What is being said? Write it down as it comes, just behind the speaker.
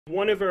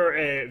One of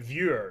our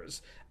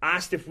viewers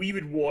asked if we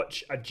would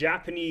watch a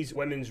Japanese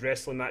women's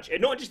wrestling match.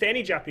 Not just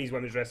any Japanese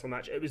women's wrestling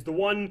match. It was the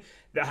one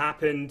that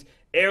happened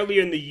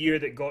earlier in the year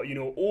that got,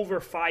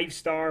 over 5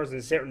 stars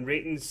in certain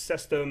ratings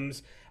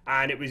systems.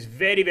 And it was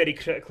very, very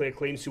critically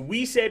acclaimed. So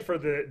we said for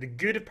the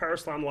good of Power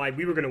Slam Live,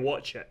 we were going to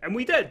watch it. And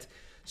we did.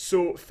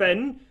 So,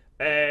 Finn,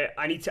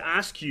 I need to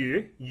ask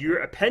you your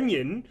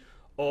opinion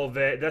of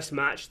this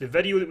match. The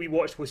video that we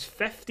watched was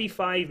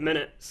 55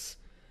 minutes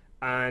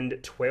and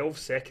 12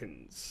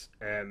 seconds.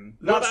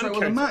 That's right.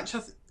 Well,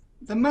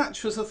 the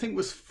match was, I think,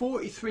 was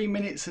 43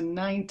 minutes and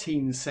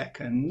 19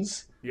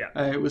 seconds. Yeah.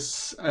 It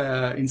was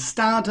in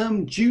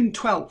Stardom, June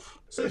 12th.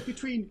 So it's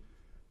between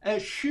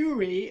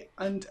Syuri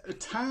and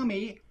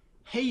Utami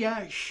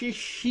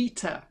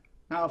Hayashishita.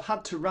 Now, I've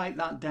had to write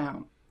that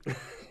down.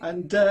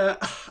 And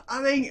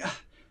I think,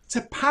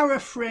 to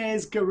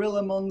paraphrase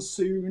Gorilla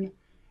Monsoon,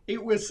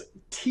 it was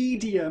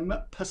tedium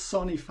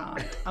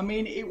personified. I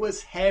mean, it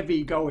was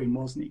heavy going,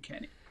 wasn't it,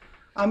 Kenny?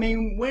 I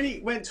mean, when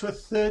it went to a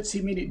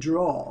 30-minute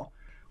draw,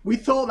 we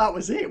thought that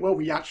was it. Well,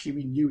 we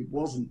knew it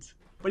wasn't.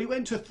 But it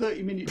went to a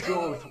 30-minute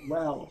draw. We thought,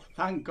 well,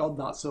 thank God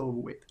that's over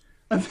with.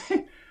 And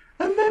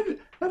then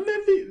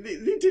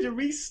they did a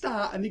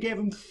restart and they gave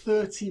them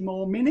 30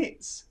 more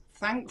minutes.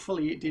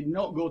 Thankfully, it did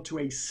not go to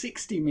a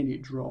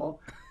 60-minute draw.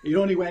 It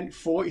only went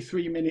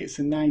 43 minutes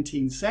and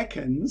 19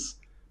 seconds.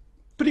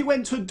 But it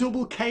went to a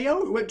double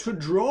KO. It went to a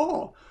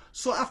draw.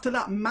 So after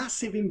that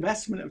massive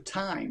investment of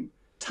time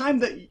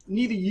that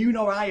neither you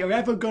nor I are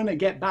ever going to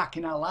get back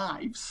in our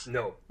lives.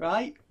 No.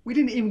 Right? We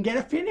didn't even get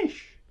a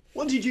finish.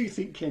 What did you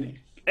think, Kenny?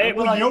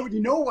 Well, I already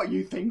know what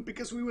you think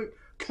because we were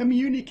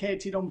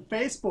communicating on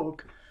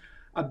Facebook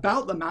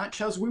about the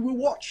match as we were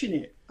watching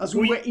it, as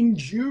we were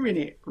enduring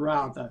it,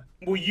 rather.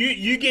 Well,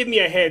 you gave me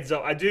a heads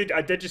up. I did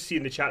just see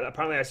in the chat that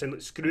apparently I sound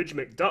like Scrooge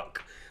McDuck,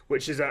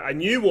 which is a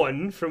new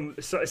one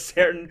from sort of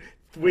certain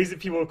ways that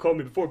people have called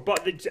me before.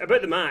 But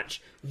about the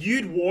match,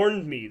 you'd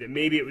warned me that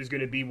maybe it was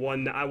going to be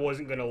one that I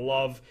wasn't going to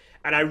love,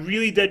 and I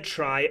really did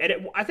try.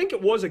 And I think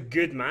it was a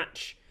good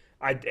match.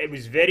 It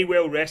was very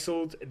well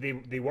wrestled.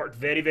 They worked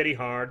very, very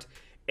hard.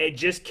 It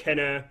just kind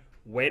of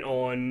went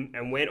on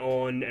and went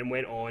on and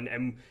went on.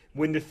 And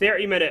when the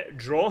 30-minute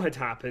draw had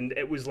happened,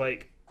 it was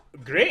like,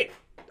 great.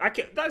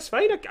 That's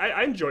fine.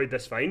 I enjoyed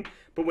this fine.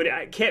 But when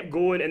it kept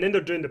going, and then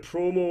they're doing the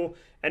promo,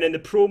 and in the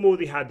promo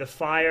they had the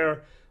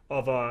fire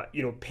of a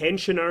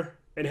pensioner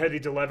and how they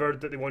delivered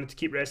that they wanted to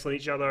keep wrestling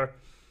each other,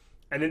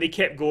 and then they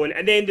kept going,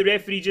 and then the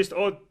referee just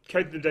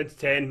counted them down to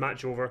 10,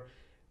 match over.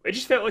 It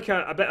just felt like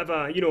a bit of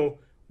a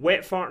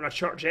wet fart in a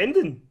church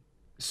ending.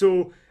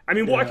 So I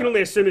mean, what I can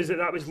only assume is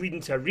that was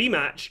leading to a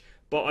rematch,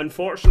 but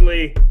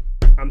unfortunately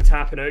I'm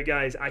tapping out,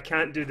 guys. I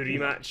can't do the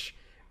rematch.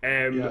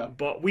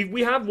 But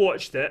we have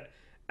watched it,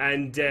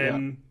 and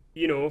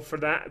for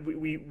that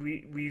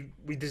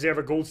we deserve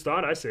a gold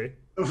star, I say.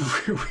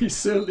 We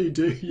certainly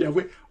do. Yeah,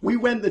 we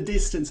went the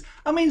distance.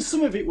 I mean,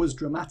 some of it was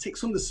dramatic.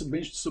 Some of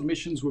the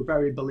submissions were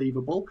very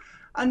believable,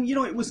 and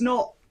it was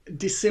not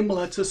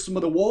dissimilar to some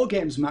of the War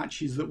Games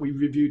matches that we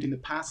reviewed in the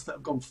past that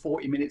have gone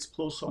 40 minutes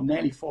plus or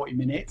nearly 40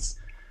 minutes.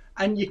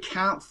 And you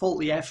can't fault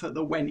the effort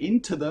that went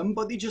into them,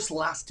 but they just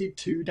lasted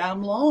too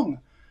damn long.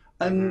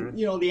 And,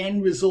 the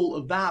end result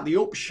of that, the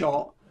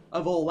upshot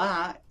of all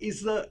that,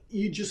 is that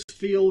you just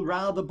feel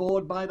rather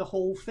bored by the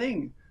whole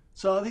thing.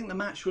 So I think the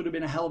match would have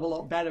been a hell of a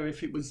lot better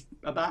if it was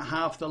about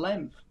half the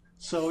length.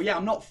 So, yeah,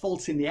 I'm not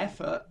faulting the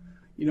effort.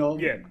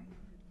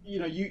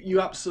 You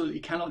absolutely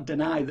cannot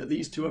deny that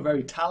these two are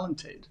very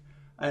talented.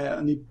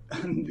 And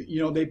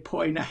they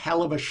put in a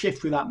hell of a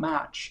shift with that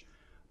match.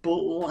 But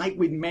like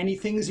with many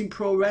things in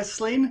pro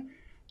wrestling,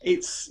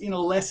 it's,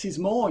 less is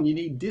more, and you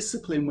need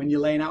discipline when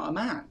you're laying out a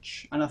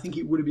match. And I think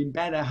it would have been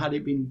better had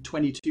it been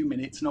 22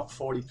 minutes, not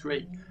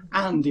 43,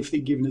 and if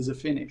they'd given us a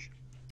finish.